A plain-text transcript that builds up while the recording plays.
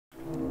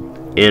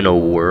In a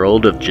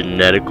world of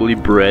genetically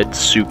bred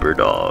super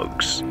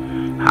dogs,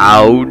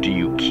 how do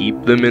you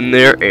keep them in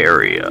their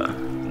area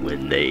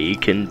when they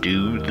can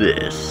do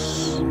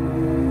this?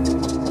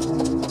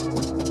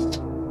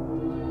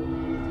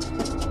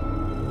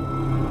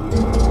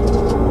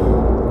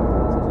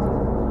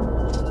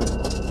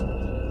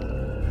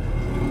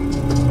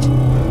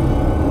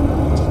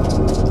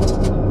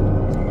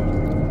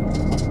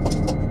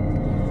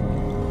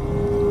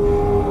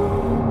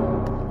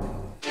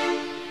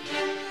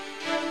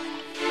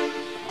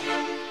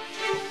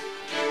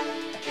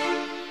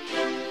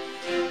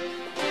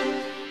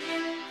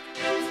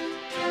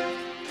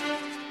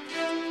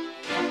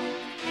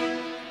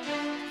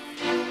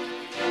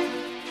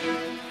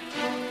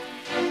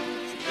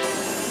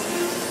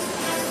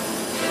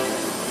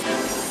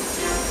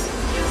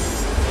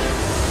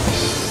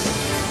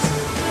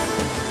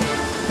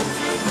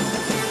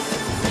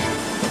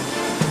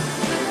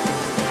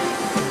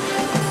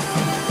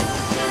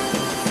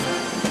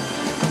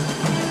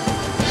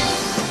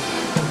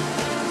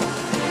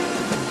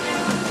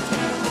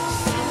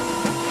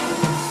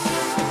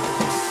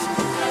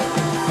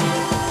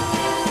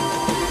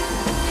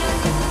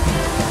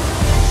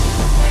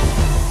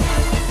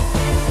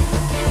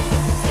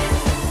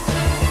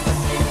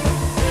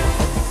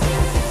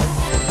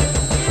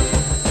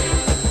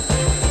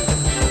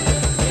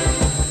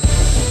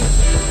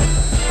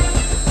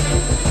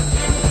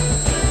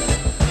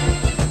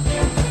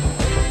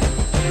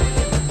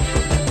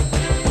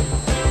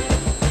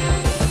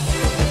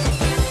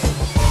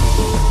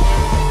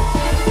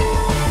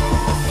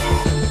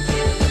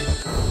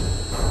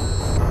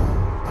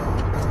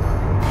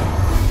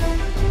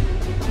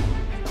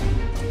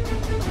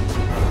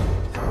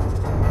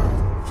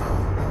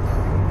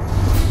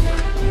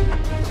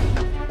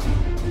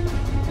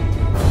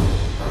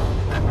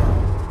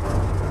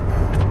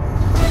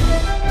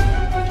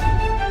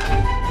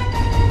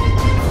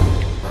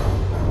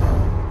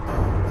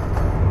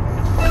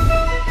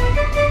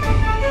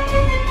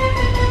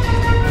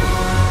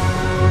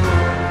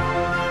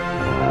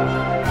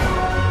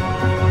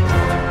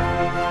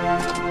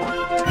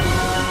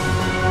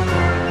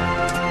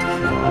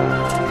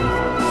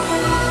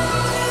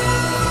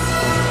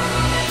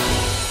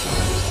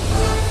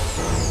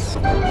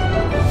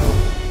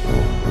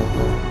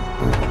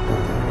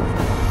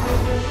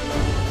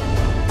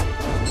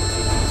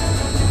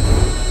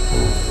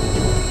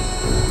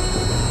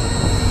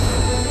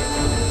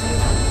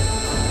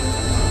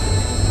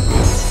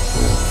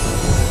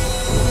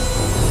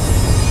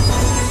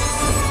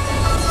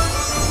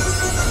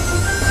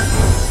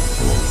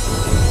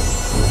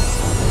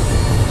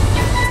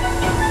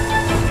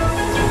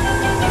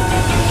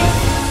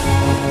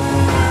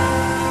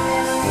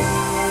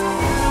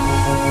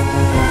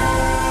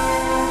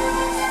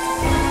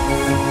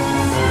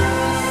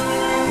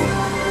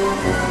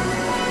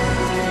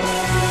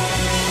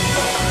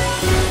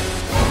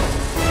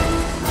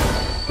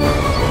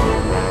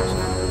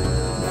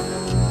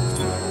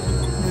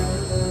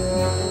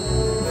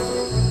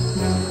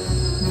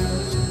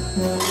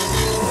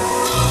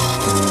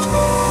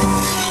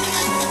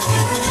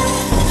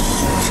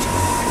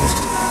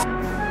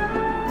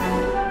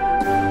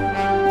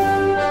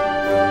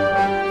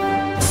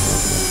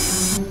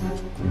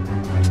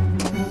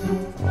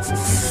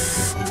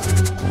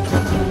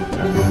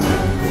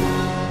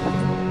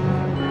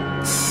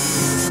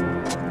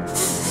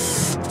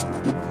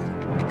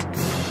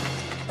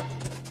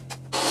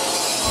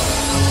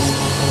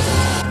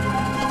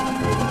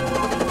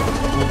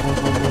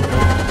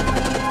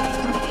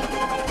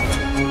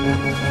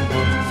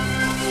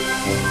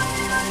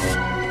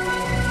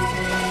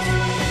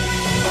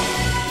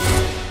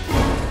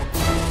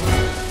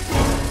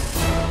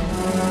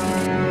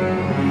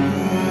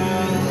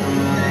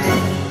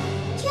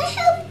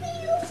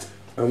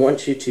 I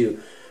want you to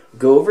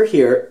go over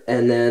here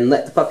and then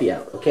let the puppy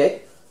out,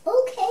 okay?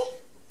 Okay.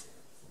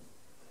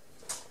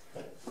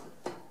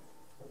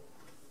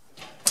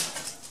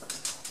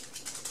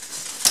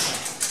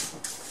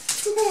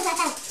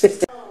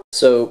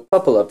 So,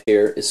 Pupple up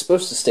here is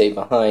supposed to stay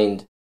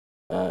behind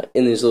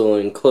in this little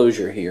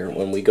enclosure here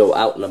when we go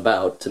out and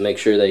about to make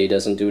sure that he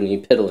doesn't do any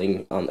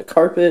piddling on the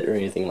carpet or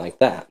anything like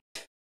that.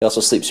 He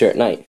also sleeps here at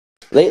night.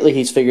 Lately,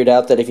 he's figured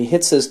out that if he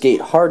hits this gate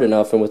hard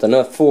enough and with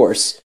enough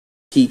force,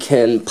 he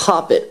can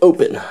pop it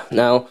open.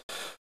 Now,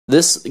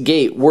 this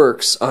gate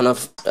works on a,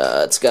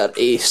 it's got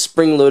a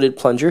spring-loaded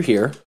plunger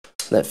here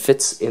that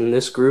fits in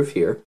this groove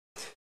here.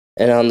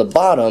 And on the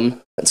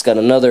bottom, it's got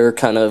another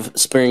kind of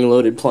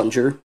spring-loaded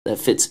plunger that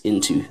fits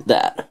into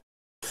that.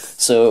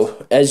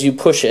 So, as you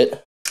push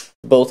it,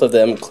 both of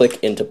them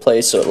click into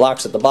place, so it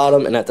locks at the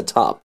bottom and at the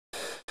top.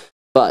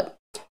 But,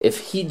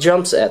 if he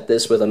jumps at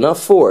this with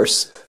enough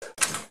force,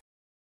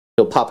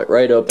 he'll pop it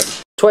right open.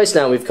 Twice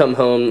now we've come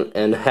home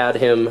and had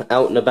him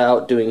out and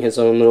about doing his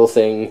own little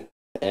thing,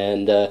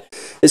 and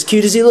as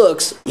cute as he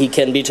looks, he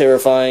can be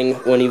terrifying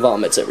when he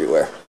vomits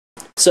everywhere.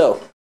 So,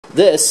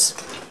 this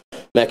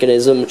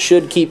mechanism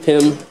should keep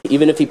him,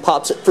 even if he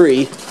pops it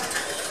free,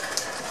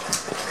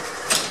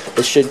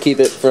 it should keep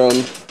it from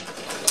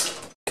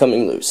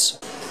coming loose.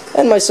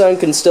 And my son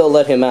can still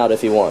let him out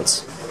if he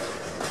wants.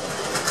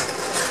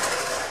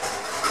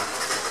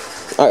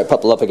 Alright,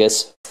 Puppel up, I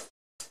guess.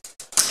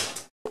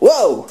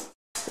 Whoa!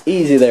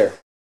 Easy there.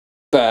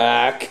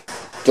 Back.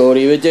 Don't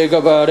even think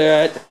about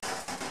it.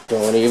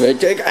 Don't even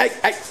think.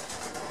 Ay.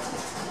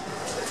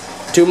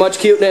 Too much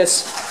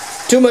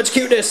cuteness. Too much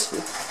cuteness.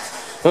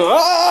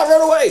 Ah,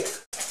 run away.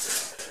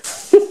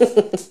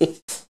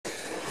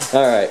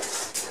 Alright.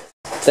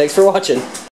 Thanks for watching.